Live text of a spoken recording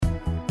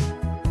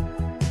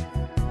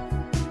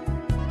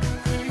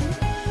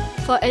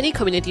For any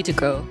community to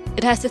grow,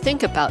 it has to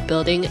think about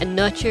building and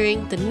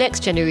nurturing the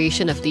next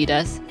generation of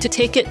leaders to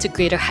take it to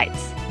greater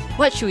heights.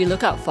 What should we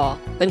look out for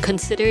when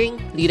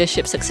considering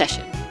leadership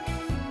succession?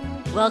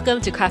 Welcome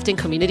to Crafting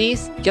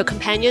Communities, your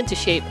companion to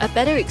shape a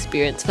better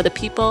experience for the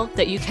people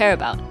that you care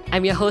about.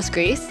 I'm your host,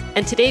 Grace,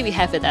 and today we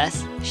have with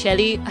us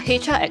Shaily, a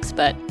HR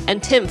expert,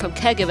 and Tim from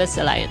Caregivers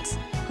Alliance,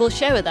 who will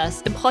share with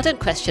us important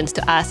questions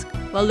to ask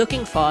while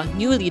looking for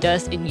new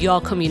leaders in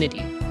your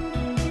community.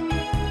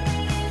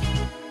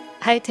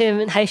 Hi, Tim,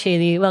 and hi,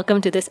 Shaily.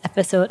 Welcome to this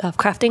episode of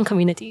Crafting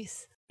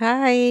Communities.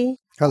 Hi.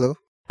 Hello.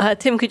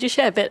 Tim, could you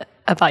share a bit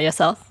about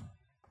yourself?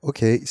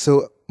 Okay,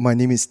 so my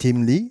name is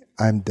Tim Lee.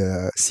 I'm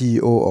the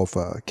CEO of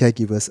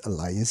Caregivers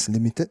Alliance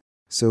Limited.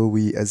 So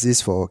we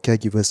exist for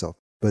caregivers of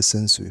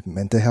persons with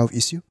mental health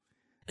issue.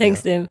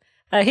 Thanks, Tim.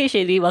 Hey,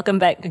 Shaily. Welcome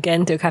back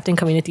again to Crafting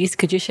Communities.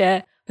 Could you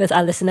share with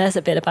our listeners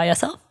a bit about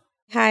yourself?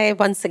 Hi,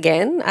 once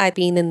again. I've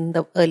been in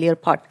the earlier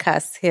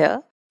podcasts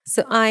here.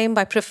 So I am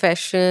by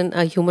profession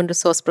a human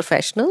resource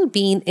professional,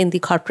 been in the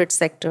corporate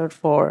sector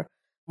for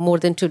more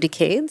than 2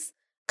 decades.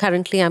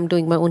 Currently, I'm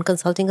doing my own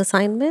consulting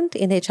assignment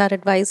in HR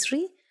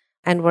advisory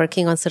and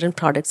working on certain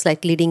products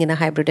like leading in a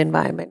hybrid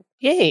environment.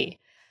 Yay!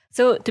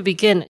 So to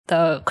begin,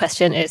 the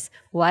question is,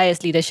 why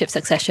is leadership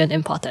succession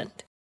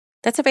important?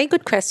 That's a very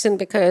good question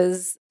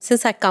because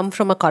since I come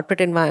from a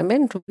corporate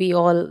environment, we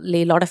all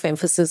lay a lot of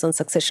emphasis on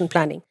succession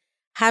planning.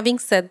 Having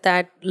said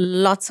that,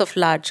 lots of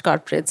large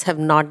corporates have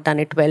not done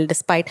it well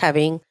despite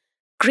having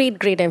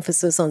great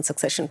emphasis on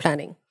succession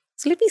planning.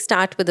 So let me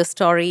start with a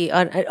story,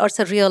 or it's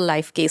a real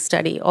life case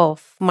study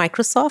of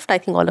Microsoft. I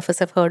think all of us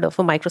have heard of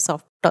a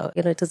Microsoft,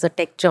 it is a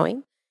tech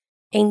giant.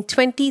 In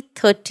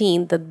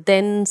 2013, the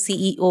then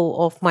CEO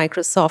of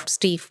Microsoft,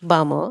 Steve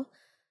Ballmer,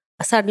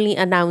 suddenly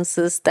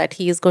announces that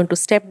he is going to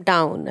step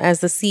down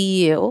as the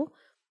CEO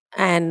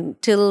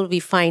until we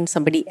find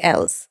somebody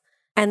else.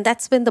 And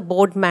that's when the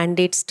board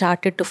mandate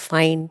started to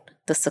find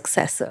the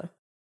successor.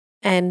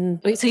 And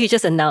So he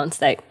just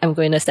announced, I'm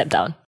going to step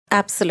down.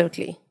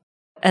 Absolutely.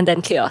 And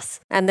then chaos.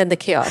 And then the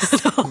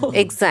chaos. No.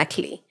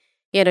 Exactly.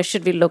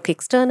 Should we look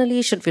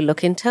externally? Should we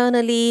look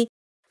internally?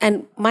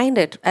 And mind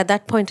it, at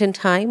that point in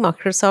time,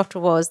 Microsoft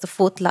was the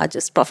 4th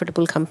largest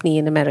profitable company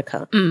in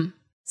America.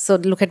 So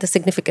look at the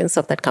significance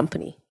of that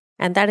company.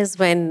 And that is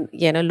when,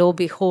 lo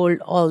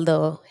behold, all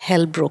the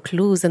hell broke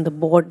loose and the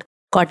board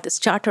got this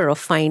charter of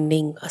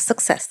finding a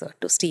successor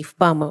to Steve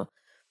Ballmer.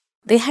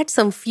 They had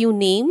some few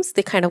names.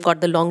 They kind of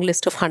got the long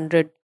list of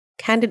 100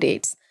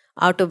 candidates,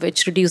 out of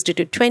which reduced it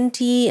to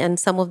 20. And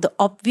some of the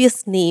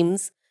obvious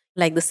names,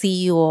 like the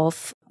CEO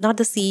of, not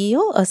the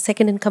CEO, a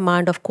second in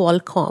command of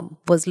Qualcomm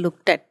was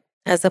looked at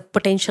as a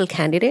potential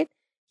candidate.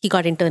 He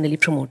got internally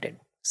promoted.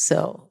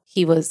 So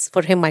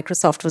for him,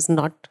 Microsoft was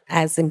not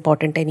as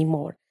important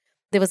anymore.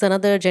 There was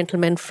another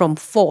gentleman from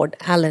Ford,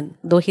 Alan,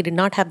 though he did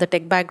not have the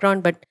tech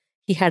background, but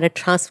he had a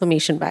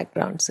transformation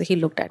background. So he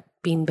looked at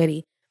being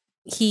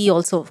he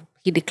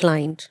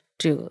declined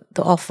to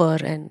the offer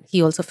and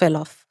he also fell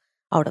off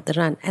out of the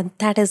run. And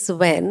that is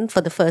when,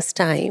 for the first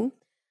time,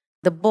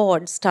 the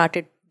board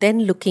started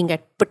then looking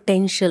at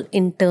potential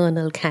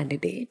internal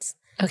candidates.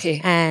 Okay.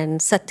 And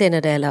Satya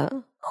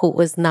Nadella, who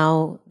is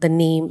now the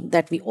name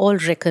that we all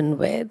reckon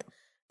with,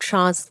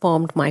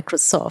 transformed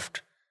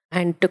Microsoft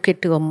and took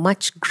it to a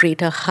much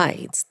greater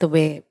heights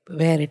where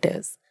it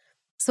is.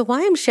 So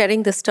why I'm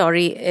sharing this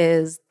story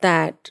is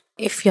that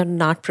if you're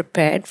not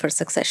prepared for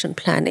succession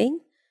planning,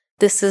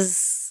 this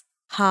is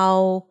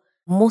how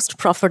most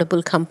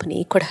profitable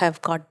company could have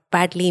got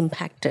badly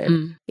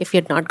impacted if you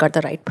had not got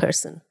the right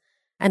person.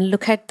 And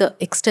look at the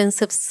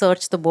extensive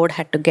search the board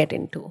had to get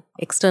into,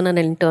 external and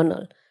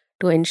internal,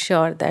 to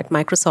ensure that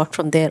Microsoft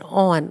from there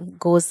on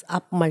goes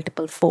up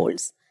multiple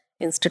folds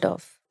instead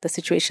of the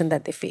situation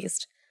that they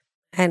faced.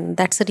 And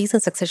that's the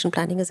reason succession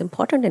planning is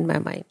important in my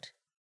mind.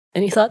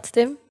 Any thoughts,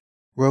 Tim?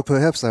 Well,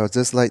 perhaps I would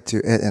just like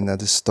to add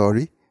another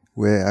story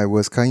where I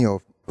was kind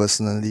of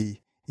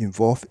personally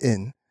involved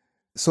in.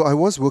 So I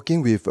was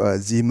working with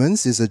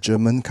Siemens, is a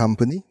German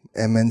company,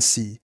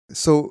 MNC.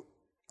 So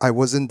I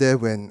wasn't there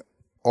when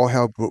all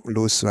hell broke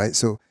loose, right?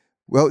 So,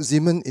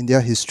 Siemens in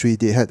their history,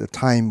 they had a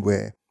time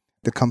where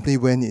the company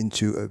went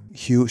into a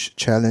huge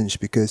challenge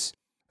because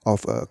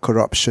of a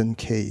corruption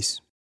case.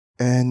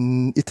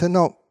 And it turned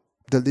out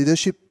the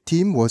leadership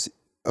team was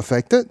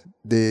affected.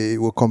 They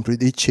were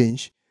completely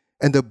changed.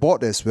 And the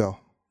board as well.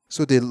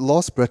 So they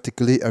lost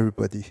practically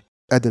everybody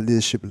at the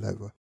leadership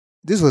level.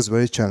 This was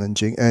very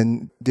challenging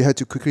and they had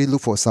to quickly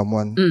look for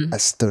someone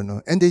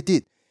external. And they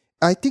did.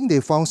 I think they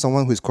found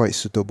someone who is quite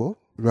suitable,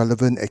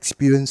 relevant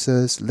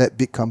experiences, led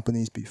big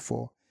companies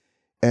before.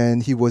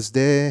 And he was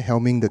there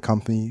helming the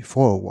company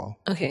for a while.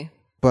 Okay.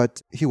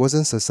 But he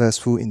wasn't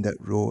successful in that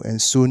role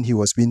and soon he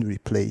was being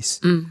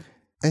replaced. And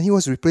he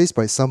was replaced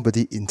by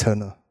somebody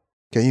internal.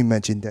 Can you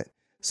imagine that?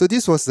 So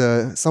this was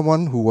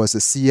someone who was a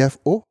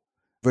CFO.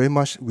 Very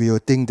much we will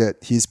think that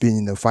he's been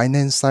in the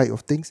finance side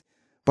of things.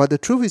 But the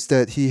truth is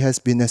that he has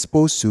been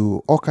exposed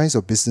to all kinds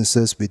of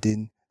businesses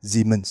within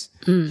Siemens.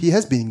 He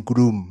has been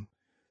groomed.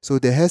 So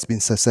there has been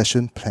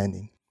succession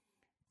planning.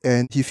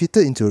 And he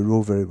fitted into a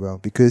role very well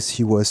because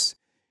he was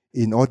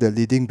in all the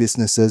leading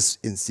businesses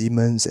in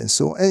Siemens and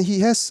so on. And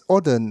he has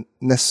all the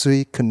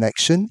necessary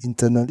connection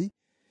internally.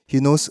 He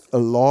knows a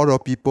lot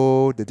of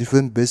people, the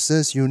different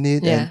business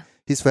unit, and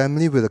his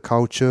family with the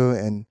culture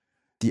and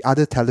the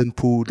other talent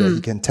pool that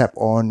he can tap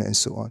on and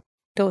so on.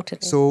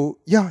 Totally. So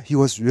yeah, he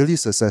was really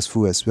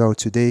successful as well.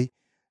 Today,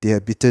 they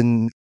have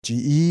beaten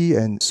GE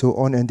and so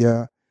on, and they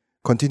are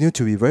continue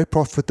to be very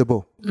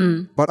profitable.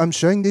 But I'm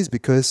sharing this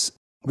because,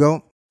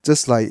 well,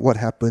 just like what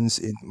happens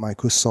in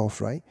Microsoft,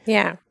 right?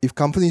 Yeah. If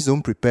companies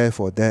don't prepare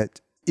for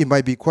that, it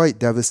might be quite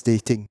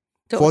devastating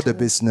for the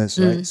business,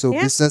 right? So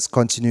business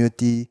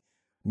continuity,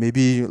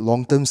 maybe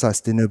long-term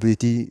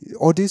sustainability,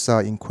 all these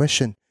are in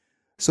question.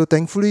 So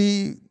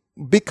thankfully,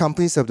 big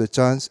companies have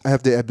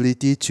the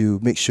ability to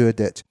make sure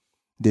that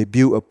they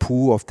build a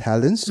pool of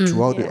talents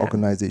throughout the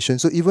organization.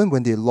 So even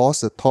when they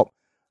lost the top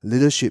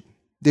leadership,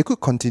 they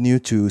could continue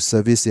to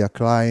service their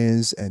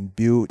clients and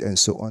build and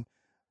so on.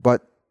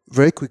 But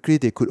very quickly,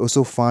 they could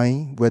also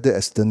find, whether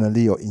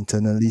externally or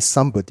internally,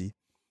 somebody.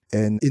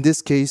 And in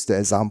this case, the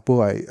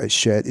example I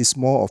shared is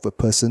more of a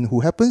person who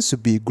happens to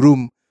be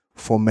groomed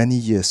for many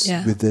years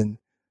within.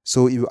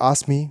 So if you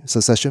ask me,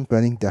 succession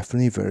planning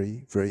definitely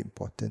very, very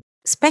important.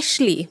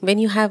 Especially when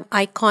you have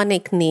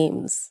iconic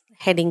names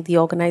heading the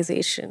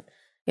organization.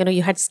 You know,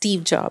 you had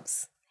Steve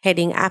Jobs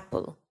heading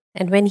Apple.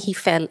 And when he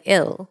fell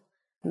ill,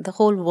 the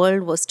whole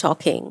world was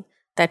talking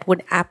that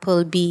would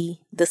Apple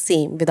be the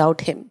same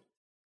without him?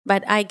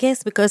 But I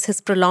guess because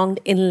his prolonged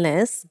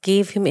illness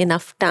gave him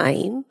enough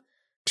time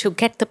to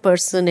get the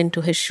person into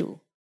his shoe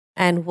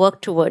and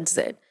work towards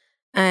it.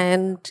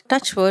 And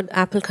touch wood,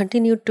 Apple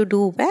continued to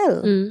do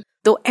well.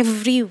 Though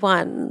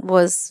everyone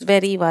was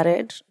very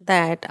worried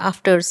that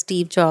after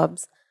Steve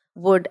Jobs,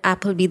 would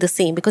Apple be the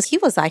same? Because he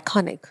was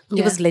iconic.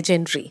 He was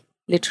legendary,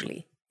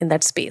 literally, in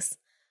that space.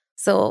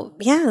 So,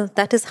 yeah,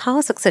 that is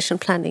how succession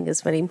planning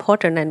is very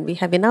important. And we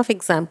have enough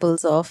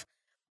examples of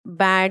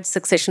bad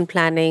succession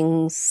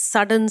planning,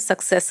 sudden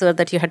successor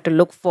that you had to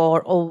look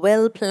for, or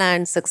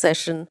well-planned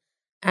succession.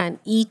 And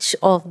each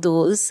of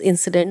those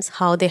incidents,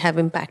 how they have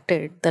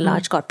impacted the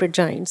large corporate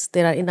giants.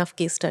 There are enough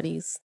case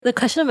studies. The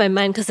question on my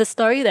mind, because the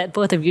story that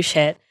both of you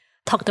shared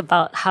talked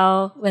about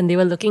how when they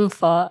were looking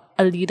for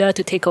a leader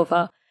to take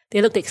over,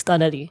 they looked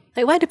externally.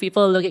 Like, why do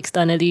people look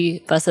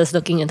externally versus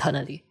looking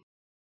internally?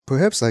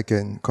 Perhaps I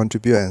can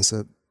contribute an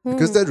answer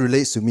because that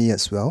relates to me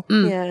as well.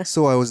 Yeah.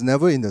 So I was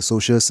never in the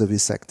social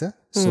service sector.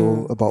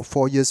 So about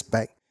 4 years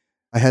back,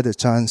 I had a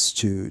chance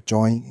to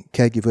join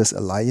Caregivers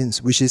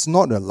Alliance, which is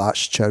not a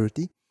large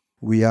charity.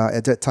 We are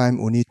at that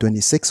time only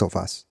 26 of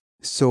us.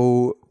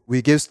 So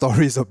we give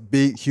stories of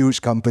big,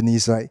 huge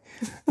companies, right?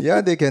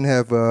 Yeah, they can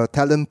have a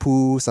talent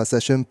pool,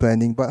 succession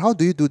planning, but how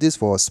do you do this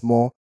for a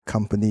small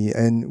company?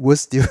 And we're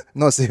still,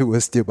 not say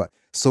we're still, but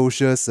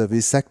social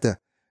service sector,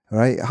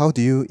 right? How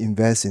do you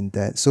invest in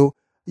that? So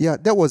yeah,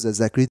 that was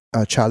exactly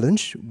a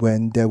challenge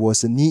when there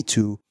was a need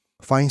to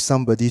find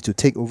somebody to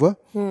take over.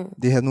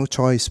 They had no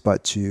choice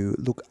but to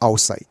look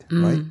outside,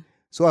 right?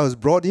 So I was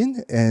brought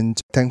in, and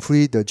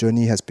thankfully the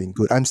journey has been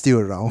good. I'm still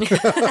around.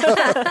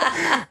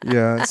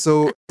 Yeah,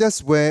 so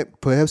that's where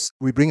perhaps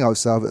we bring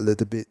ourselves a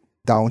little bit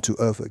down to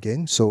earth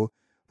again. So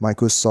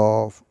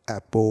Microsoft,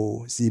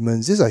 Apple,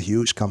 Siemens, these are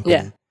huge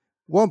companies. Yeah.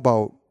 What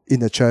about in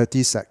the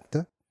charity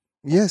sector?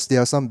 Yes,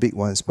 there are some big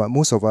ones, but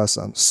most of us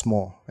are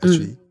small,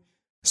 actually.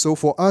 So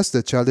for us,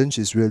 the challenge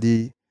is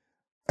really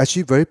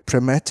actually very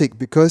pragmatic,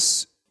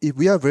 because if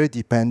we are very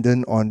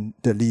dependent on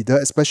the leader,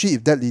 especially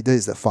if that leader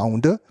is the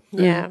founder,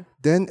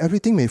 then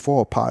everything may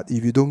fall apart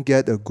if you don't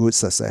get a good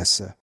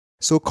successor.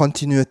 So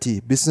continuity,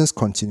 business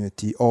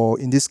continuity, or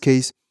in this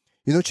case,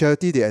 you know,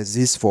 charity, they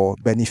exist for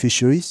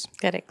beneficiaries.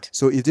 Correct.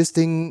 So if this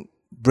thing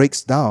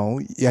breaks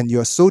down and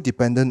you're so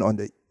dependent on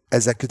the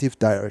executive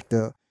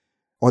director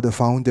or the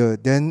founder,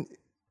 then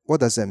what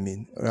does that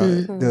mean?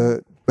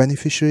 The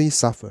beneficiaries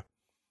suffer.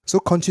 So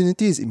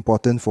continuity is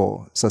important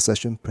for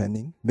succession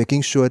planning,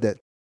 making sure that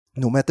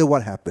no matter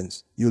what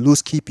happens, you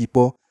lose key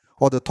people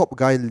or the top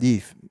guy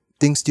leave,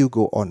 things still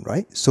go on,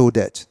 right? So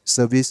that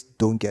service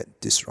don't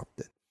get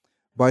disrupted.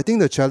 But I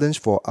think the challenge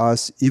for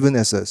us, even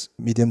as a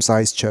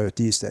medium-sized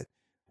charity, is that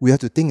we have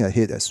to think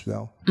ahead as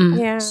well.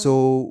 Yeah.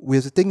 So we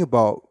have to think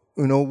about,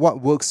 you know,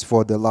 what works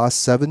for the last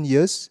 7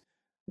 years.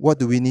 What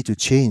do we need to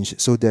change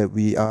so that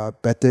we are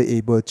better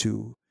able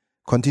to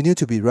continue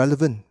to be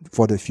relevant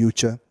for the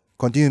future,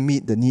 continue to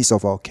meet the needs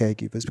of our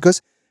caregivers?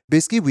 Because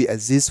basically we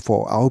exist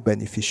for our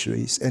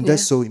beneficiaries, and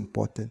that's so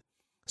important.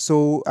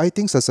 So I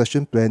think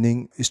succession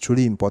planning is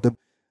truly important.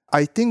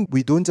 I think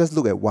we don't just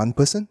look at one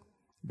person,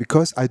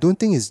 because I don't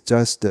think it's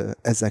just the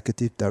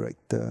executive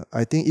director.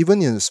 I think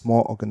even in a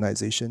small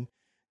organization,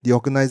 the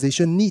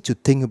organization need to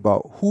think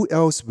about who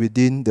else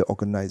within the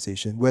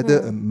organization, whether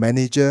a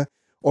manager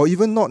or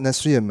even not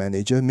necessarily a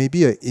manager,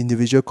 maybe an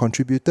individual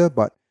contributor,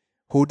 but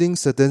holding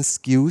certain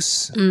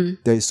skills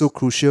that is so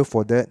crucial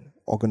for that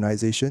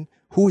organization.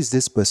 Who is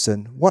this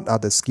person? What are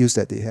the skills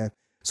that they have?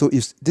 So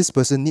if this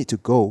person need to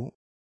go,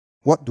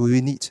 what do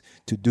we need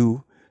to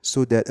do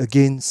so that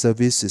again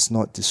service is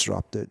not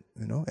disrupted,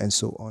 and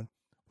so on.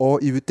 Or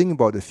if you think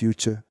about the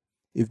future,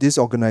 if this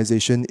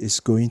organization is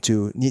going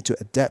to need to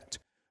adapt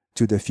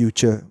to the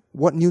future,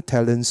 what new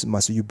talents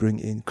must you bring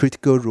in,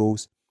 critical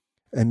roles,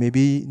 and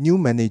maybe new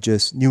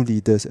managers, new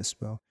leaders as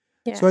well.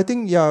 Yeah. So I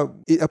think,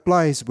 it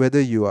applies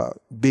whether you are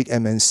big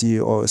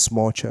MNC or a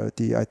small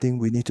charity. I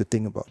think we need to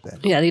think about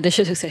that. Yeah,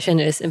 leadership succession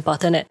is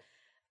important at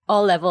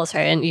all levels,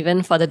 right? And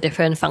even for the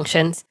different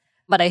functions.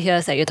 What I hear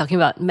is that you're talking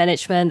about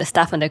management, the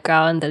staff on the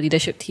ground, the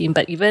leadership team,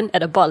 but even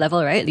at a board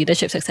level, right?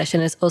 Leadership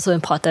succession is also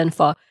important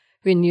for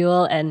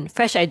renewal and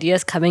fresh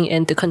ideas coming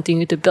in to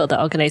continue to build the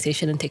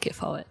organization and take it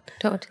forward.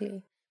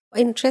 Totally.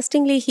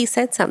 Interestingly, he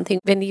said something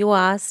when you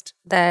asked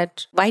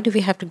that why do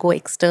we have to go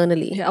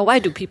externally? Yeah, why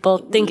do people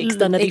think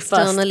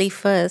externally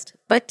first?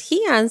 But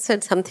he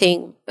answered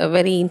something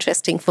very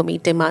interesting for me.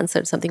 Tim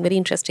answered something very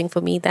interesting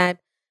for me, that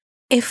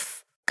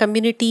if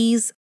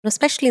communities,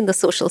 especially in the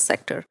social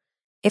sector,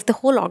 if the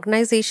whole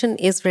organization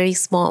is very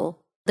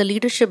small, the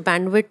leadership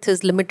bandwidth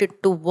is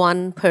limited to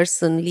one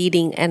person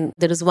leading and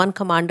there is one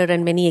commander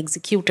and many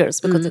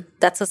executors, because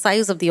that's the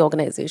size of the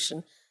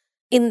organization.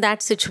 In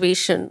that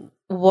situation,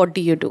 what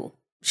do you do?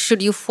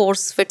 Should you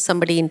force fit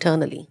somebody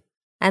internally?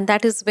 And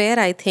that is where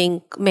I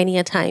think many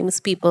a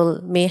times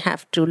people may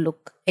have to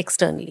look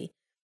externally.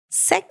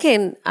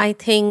 Second, I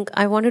think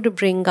I wanted to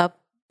bring up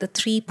the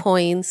 3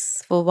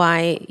 points for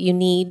why you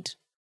need,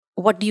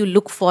 what do you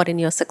look for in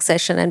your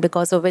succession, and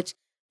because of which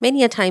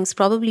many a times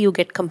probably you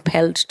get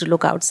compelled to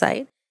look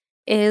outside,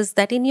 is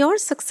that in your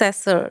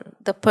successor,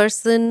 the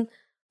person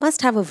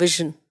must have a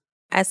vision.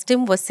 As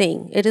Tim was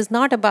saying, it is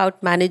not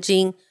about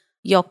managing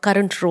your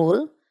current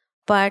role,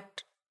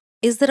 but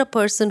is there a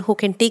person who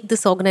can take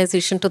this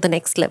organization to the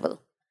next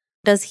level?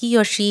 Does he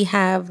or she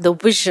have the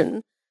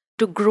vision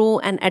to grow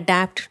and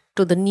adapt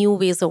to the new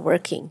ways of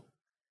working?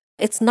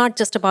 It's not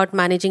just about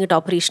managing it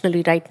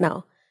operationally right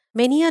now.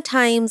 Many a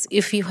times,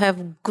 if you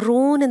have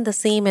grown in the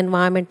same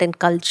environment and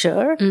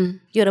culture,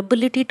 your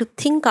ability to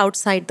think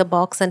outside the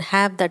box and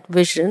have that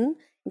vision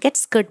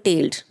gets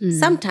curtailed.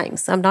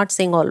 Sometimes, I'm not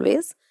saying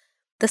always.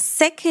 The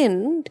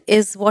second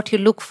is what you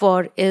look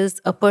for is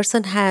a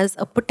person has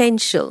a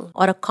potential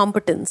or a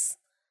competence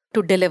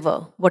to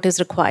deliver what is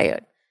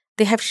required.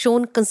 They have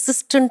shown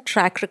consistent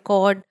track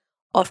record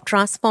of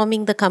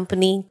transforming the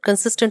company,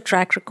 consistent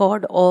track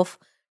record of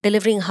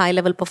delivering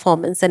high-level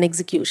performance and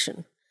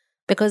execution.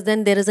 Because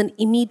then there is an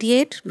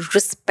immediate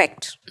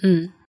respect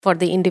for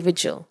the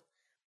individual.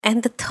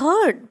 And the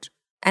third,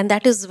 and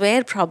that is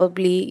where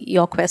probably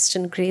your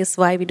question, Grace,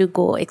 why we do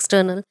go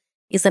external,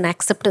 is an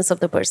acceptance of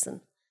the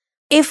person.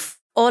 If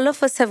all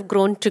of us have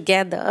grown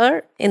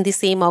together in the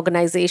same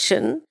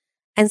organization,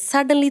 and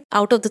suddenly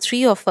out of the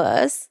 3 of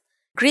us,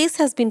 Grace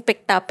has been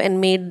picked up and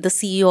made the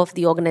CEO of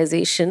the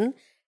organization,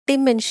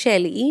 Tim and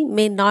Shaily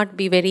may not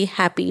be very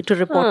happy to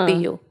report to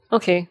you.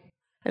 Okay.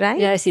 Right?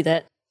 Yeah, I see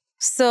that.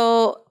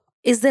 So,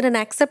 is there an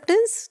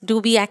acceptance? Do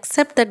we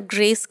accept that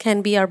Grace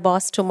can be our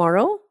boss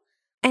tomorrow?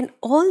 And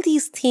all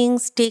these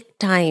things take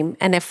time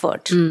and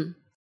effort.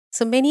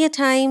 So many a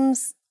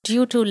times,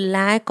 due to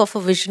lack of a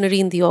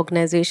visionary in the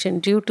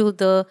organization,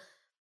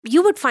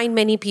 you would find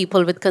many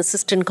people with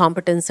consistent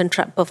competence and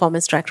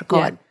performance track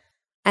record.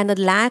 And a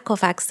lack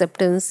of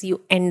acceptance,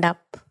 you end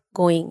up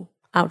going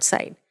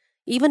outside.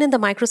 Even in the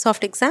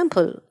Microsoft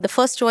example, the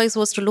first choice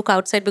was to look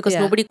outside because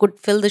nobody could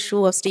fill the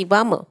shoe of Steve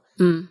Ballmer.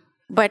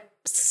 But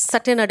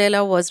Satya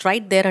Nadella was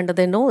right there under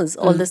their nose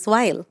all this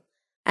while.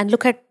 And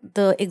look at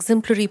the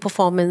exemplary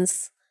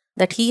performance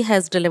that he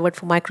has delivered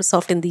for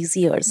Microsoft in these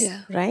years,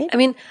 right? I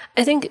mean,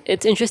 I think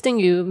it's interesting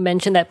you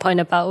mentioned that point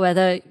about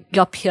whether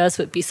your peers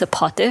would be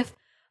supportive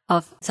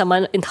of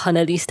someone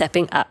internally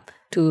stepping up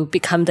to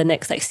become the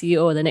next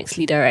CEO or the next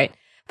leader, right?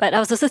 But I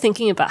was also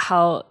thinking about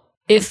how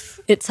if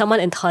it's someone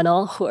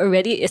internal who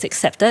already is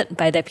accepted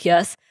by their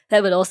peers,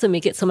 that would also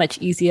make it so much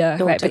easier,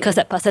 right? Because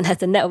that person has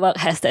the network,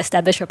 has the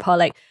established rapport,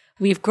 like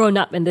we've grown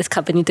up in this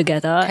company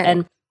together. Okay.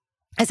 And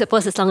I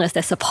suppose as long as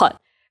there's support,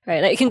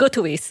 right? Like it can go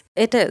 2 ways.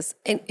 It is.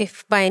 And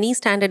if by any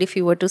standard, if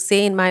you were to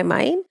say in my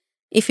mind,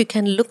 if you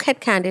can look at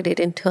candidate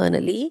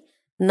internally,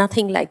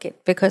 nothing like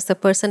it, because the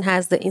person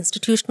has the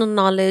institutional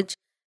knowledge,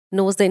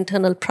 knows the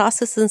internal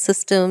processes and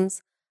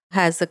systems,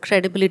 has the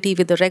credibility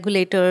with the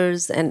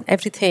regulators and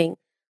everything.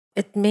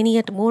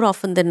 More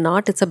often than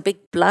not, it's a big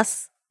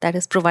plus that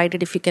is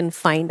provided if you can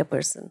find a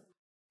person.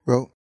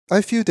 Well,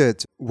 I feel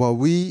that while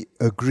we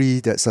agree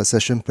that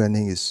succession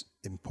planning is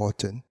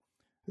important,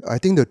 I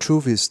think the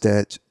truth is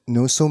that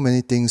so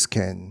many things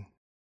can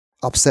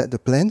upset the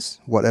plans,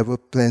 whatever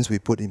plans we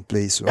put in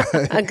place, right?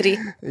 Agree.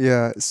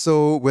 Yeah.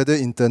 So whether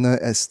internal,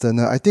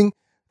 external, I think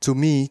to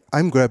me,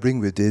 I'm grappling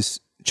with this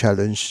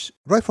challenge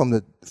right from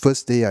the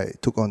first day I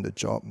took on the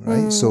job,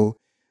 right? So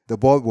the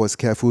board was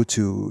careful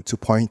to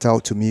point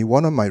out to me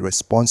one of my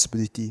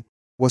responsibility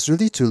was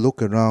really to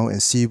look around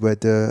and see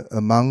whether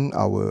among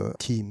our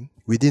team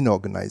within the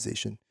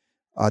organization,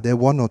 are there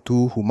 1 or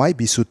 2 who might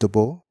be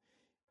suitable,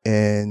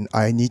 and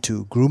I need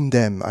to groom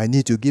them. I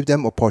need to give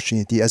them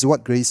opportunity, as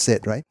what Grace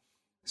said, right?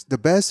 The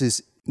best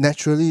is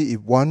naturally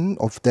if one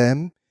of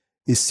them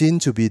is seen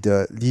to be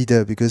the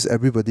leader because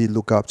everybody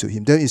look up to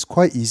him, then it's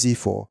quite easy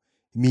for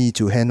me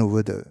to hand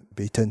over the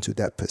baton to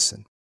that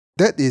person.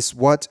 That is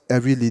what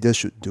every leader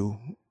should do.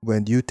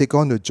 When you take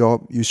on the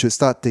job, you should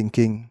start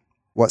thinking,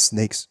 what's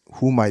next?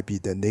 Who might be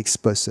the next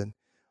person?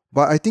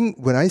 But I think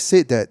when I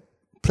say that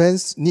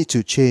plans need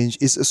to change,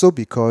 it's also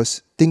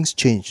because things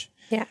change.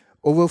 Yeah.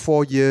 Over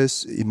 4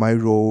 years in my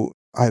role,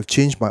 I have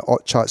changed my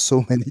org chart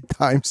so many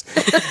times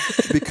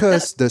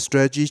because the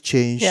strategy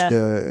changed,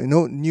 the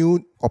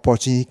new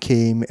opportunity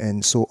came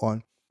and so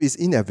on. It's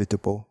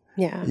inevitable.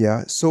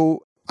 Yeah.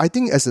 So I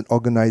think as an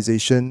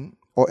organization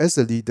or as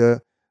a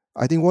leader,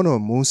 I think one of the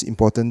most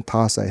important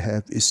tasks I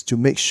have is to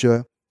make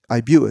sure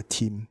I build a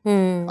team.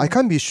 I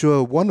can't be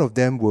sure one of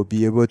them will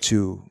be able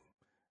to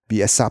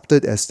be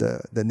accepted as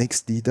the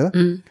next leader.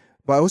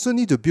 But I also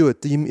need to build a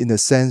team in the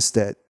sense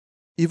that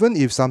even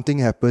if something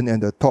happened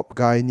and the top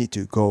guy need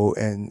to go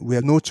and we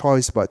have no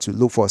choice but to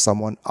look for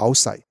someone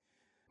outside.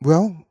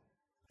 Well,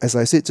 as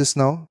I said just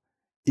now,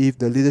 if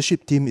the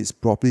leadership team is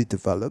properly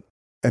developed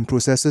and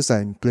processes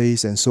are in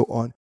place and so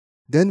on,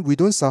 then we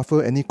don't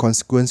suffer any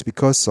consequence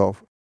because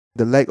of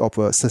the lack of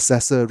a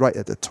successor right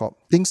at the top.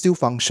 Things still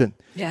function.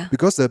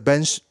 Because the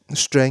bench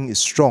strength is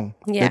strong.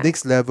 The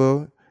next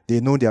level, they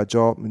know their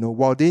job.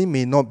 While they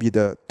may not be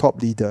the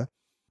top leader,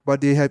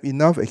 but they have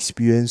enough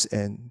experience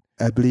and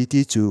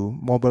ability to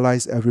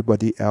mobilize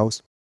everybody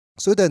else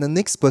so that the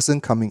next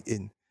person coming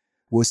in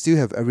will still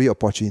have every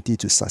opportunity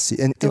to succeed.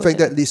 And in fact,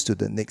 that leads to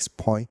the next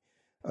point.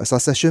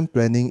 Succession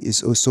planning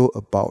is also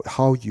about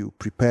how you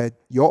prepare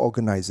your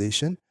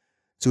organization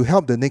to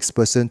help the next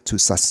person to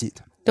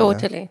succeed.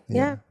 Totally.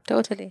 Yeah,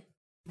 totally.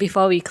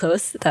 Before we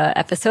close the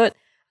episode,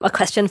 a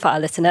question for our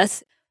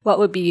listeners. What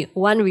would be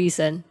one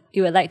reason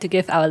you would like to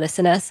give our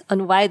listeners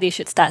on why they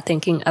should start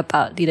thinking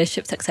about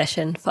leadership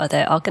succession for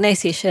their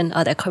organization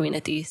or their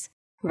communities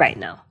right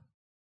now?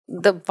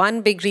 The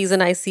one big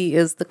reason I see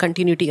is the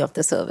continuity of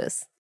the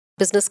service.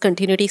 Business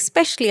continuity,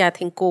 especially I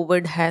think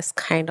COVID has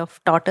kind of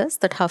taught us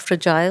that how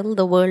fragile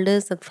the world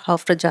is and how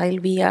fragile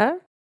we are.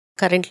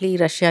 Currently,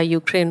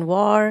 Russia-Ukraine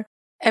war,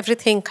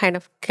 everything kind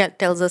of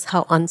tells us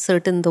how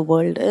uncertain the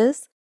world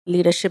is.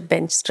 Leadership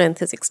bench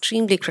strength is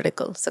extremely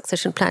critical.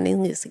 Succession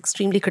planning is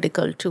extremely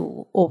critical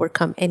to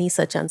overcome any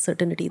such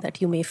uncertainty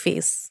that you may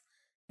face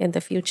in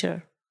the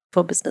future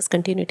for business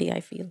continuity,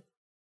 I feel.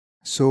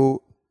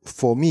 So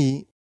for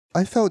me,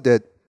 I felt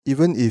that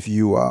even if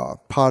you are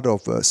part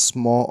of a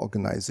small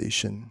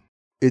organization,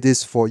 it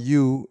is for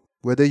you,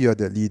 whether you're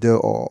the leader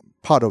or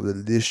part of the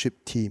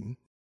leadership team,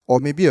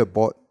 or maybe a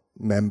board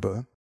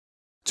member,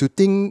 to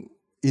think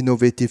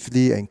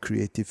innovatively and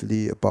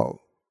creatively about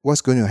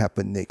what's going to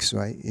happen next,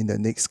 right, in the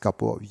next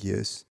couple of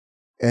years.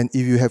 And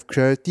if you have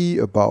clarity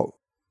about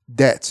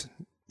that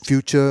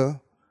future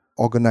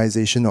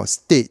organization or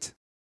state,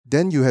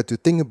 then you have to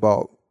think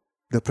about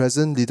the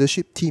present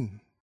leadership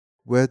team,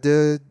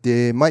 whether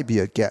there might be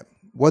a gap.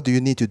 What do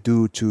you need to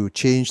do to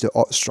change the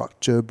org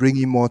structure,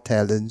 bring in more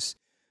talents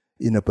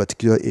in a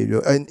particular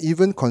area, and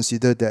even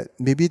consider that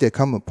maybe there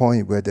come a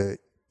point where the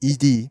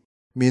ED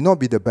may not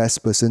be the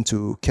best person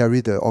to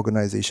carry the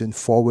organization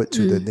forward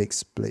to the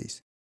next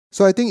place.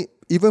 So I think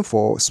even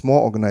for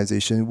small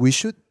organizations, we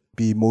should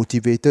be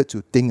motivated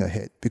to think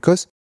ahead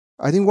because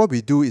I think what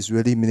we do is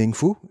really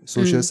meaningful,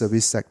 social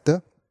service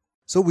sector.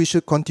 So we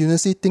should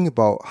continuously think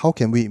about how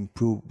can we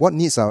improve, what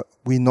needs are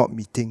we not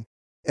meeting,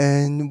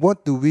 and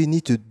what do we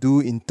need to do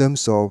in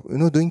terms of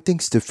doing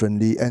things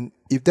differently. And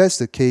if that's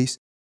the case,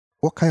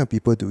 what kind of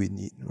people do we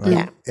need,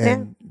 right?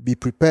 And be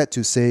prepared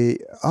to say,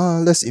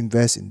 let's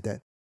invest in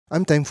that.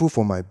 I'm thankful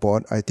for my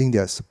board. I think they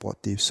are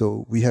supportive.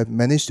 So we have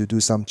managed to do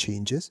some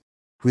changes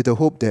with the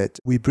hope that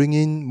we bring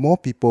in more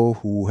people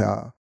who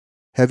are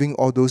having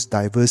all those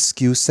diverse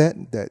skill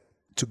set that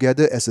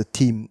together as a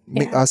team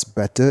make us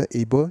better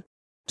able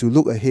to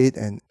look ahead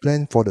and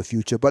plan for the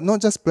future. But not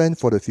just plan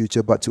for the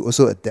future, but to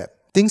also adapt.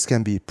 Things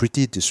can be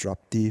pretty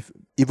disruptive,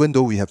 even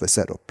though we have a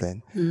set of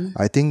plan.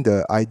 I think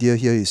the idea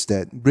here is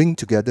that bring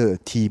together a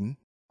team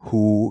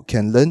who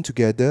can learn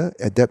together,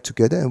 adapt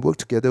together, and work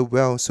together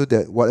well so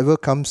that whatever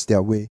comes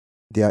their way,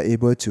 they are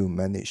able to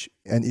manage.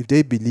 And if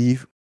they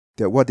believe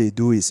that what they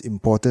do is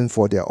important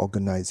for their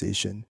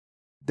organization,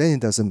 then it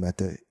doesn't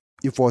matter.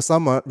 If for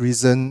some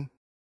reason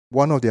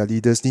one of their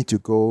leaders need to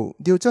go,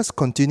 they'll just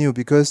continue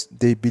because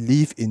they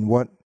believe in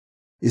what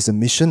is the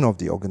mission of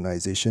the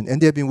organization.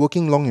 And they've been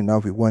working long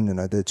enough with one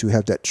another to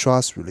have that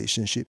trust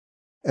relationship.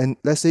 And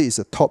let's say it's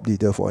a top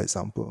leader, for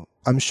example.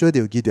 I'm sure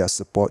they'll give their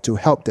support to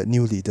help that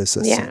new leader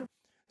succeed.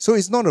 So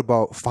it's not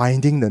about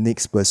finding the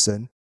next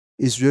person.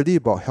 It's really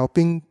about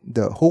helping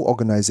the whole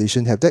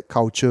organization have that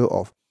culture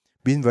of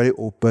being very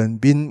open,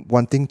 being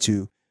wanting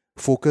to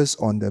focus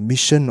on the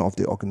mission of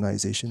the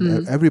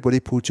organization. Everybody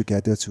pull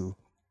together to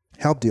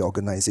help the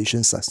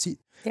organization succeed.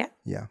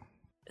 Yeah.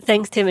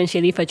 Thanks, Tim and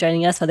Shaily, for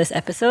joining us for this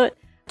episode.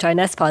 Join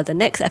us for the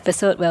next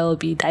episode where we'll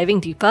be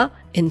diving deeper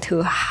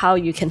into how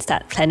you can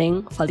start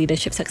planning for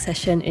leadership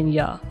succession in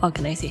your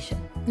organization.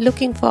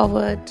 Looking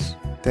forward.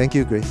 Thank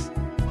you, Grace.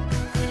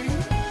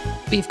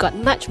 We've got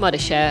much more to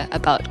share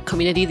about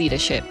community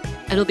leadership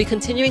and we'll be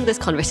continuing this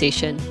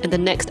conversation in the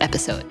next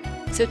episode.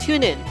 So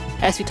tune in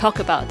as we talk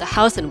about the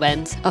hows and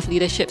whens of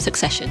leadership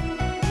succession.